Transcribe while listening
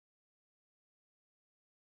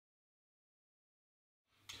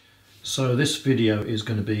So this video is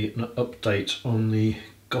going to be an update on the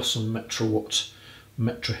Gossen Metrawatt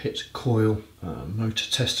MetraHit Coil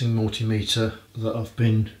motor testing multimeter that I've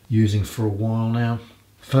been using for a while now.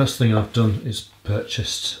 First thing I've done is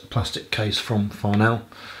purchased a plastic case from Farnell,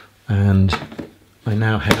 and I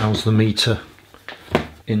now house the meter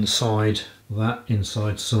inside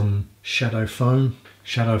some shadow foam.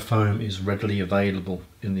 Shadow foam is readily available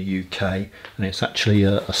in the UK, and it's actually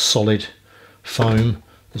a solid foam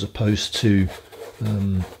as opposed to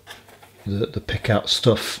the pick out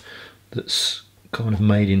stuff that's kind of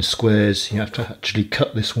made in squares. You have to actually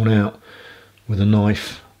cut this one out with a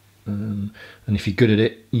knife, and if you're good at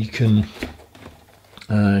it you can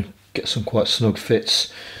get some quite snug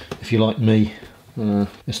fits. If you're like me,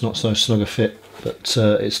 it's not so snug a fit, but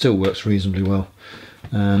it still works reasonably well.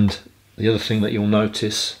 And the other thing that you'll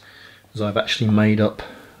notice is I've actually made up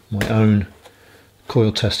my own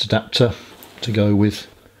coil test adapter to go with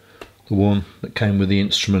the one that came with the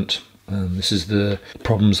instrument. This is the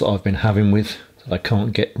problems that I've been having with, that I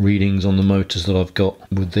can't get readings on the motors that I've got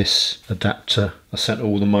with this adapter. I sent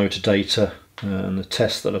all the motor data and the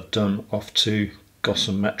tests that I've done off to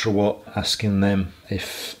Gossen Metrawatt, asking them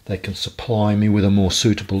if they can supply me with a more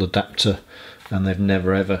suitable adapter, and they've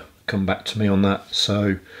never ever come back to me on that.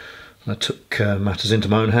 So I took matters into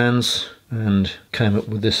my own hands and came up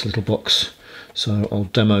with this little box. So I'll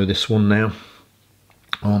demo this one now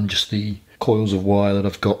on just the coils of wire that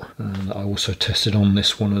I've got, and I also tested on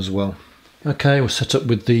this one as well. Okay, we're set up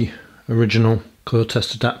with the original coil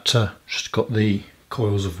test adapter. Just got the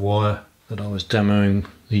coils of wire that I was demoing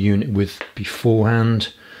the unit with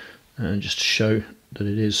beforehand, and just to show that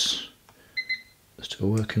it is still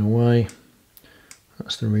working away.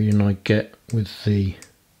 That's the reading I get with the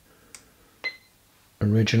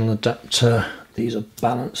original adapter. These are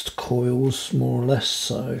balanced coils more or less,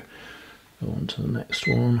 so go on to the next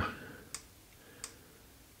one.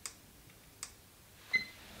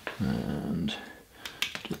 And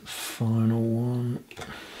the final one.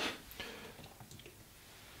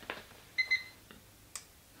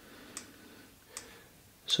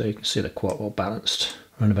 So you can see they're quite well balanced,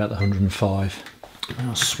 around about the 105.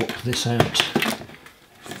 I'll swap this out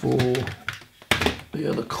for the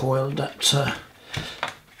other coil adapter.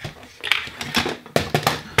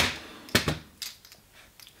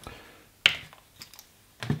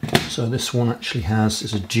 So this one actually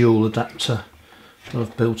is a dual adapter that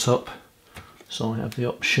I've built up, so I have the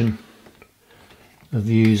option of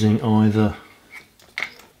using either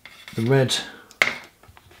the red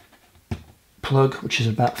plug, which is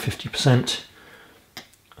about 50%,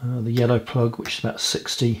 the yellow plug, which is about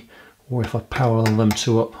 60%, or if I parallel them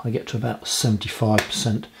two up I get to about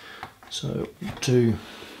 75%. So we'll do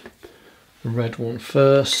the red one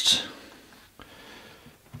first.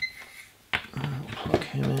 I'll plug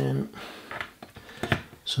him in.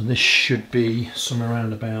 So this should be somewhere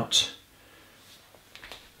around about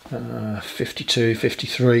 52,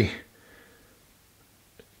 53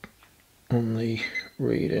 on the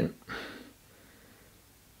reading.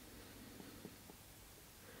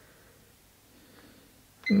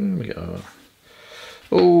 There we go.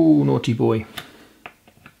 Oh, naughty boy.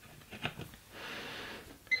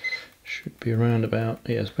 Should be around about,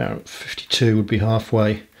 yeah, it's about 52 would be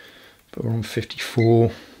halfway, but we're on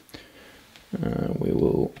 54. We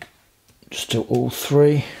will just do all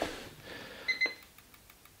three.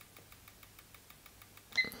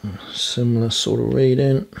 Similar sort of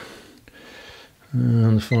reading.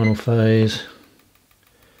 And the final phase.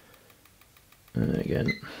 And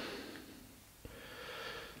again,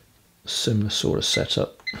 similar sort of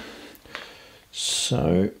setup.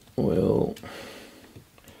 So we'll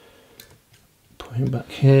put him back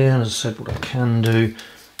here. As I said, what I can do,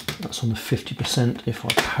 that's on the 50%. If I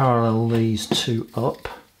parallel these two up,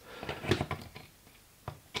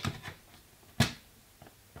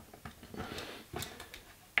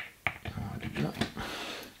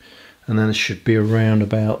 and then it should be around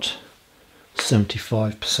about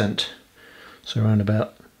 75%, so around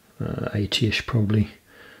about 80ish probably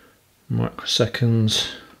microseconds.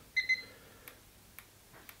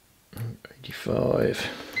 85.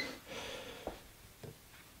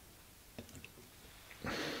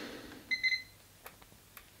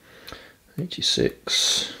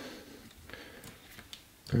 $86,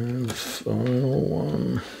 and the final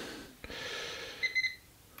one,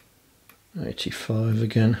 85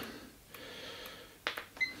 again.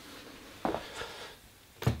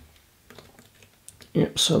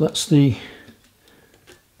 Yep, so that's the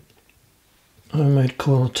homemade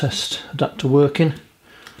coil test adapter working.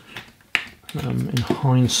 In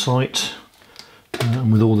hindsight,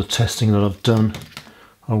 and with all the testing that I've done,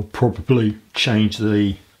 I'll probably change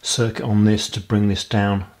the circuit on this to bring this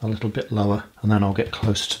down a little bit lower, and then I'll get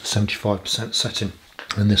closer to the 75% setting.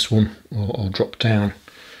 And this one I'll drop down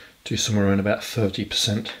to somewhere around about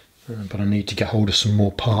 30%, but I need to get hold of some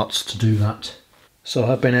more parts to do that. So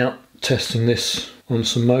I've been out testing this on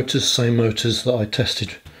some motors, same motors that I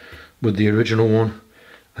tested with the original one.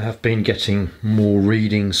 I have been getting more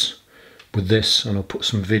readings with this, and I'll put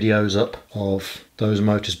some videos up of those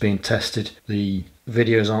motors being tested. The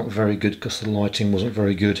videos aren't very good because the lighting wasn't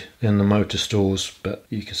very good in the motor stores, but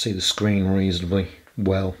you can see the screen reasonably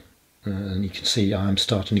well. And you can see I'm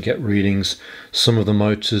starting to get readings. Some of the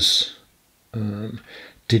motors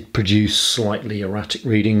did produce slightly erratic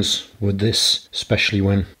readings with this, especially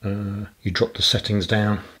when you drop the settings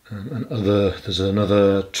down. And there's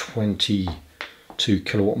another 22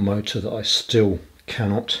 kilowatt motor that I still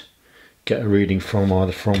cannot get a reading from,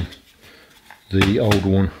 either from the old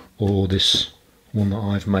one or this one that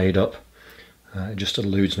I've made up. It just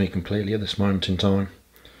eludes me completely at this moment in time.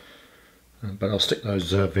 But I'll stick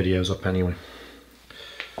those videos up anyway.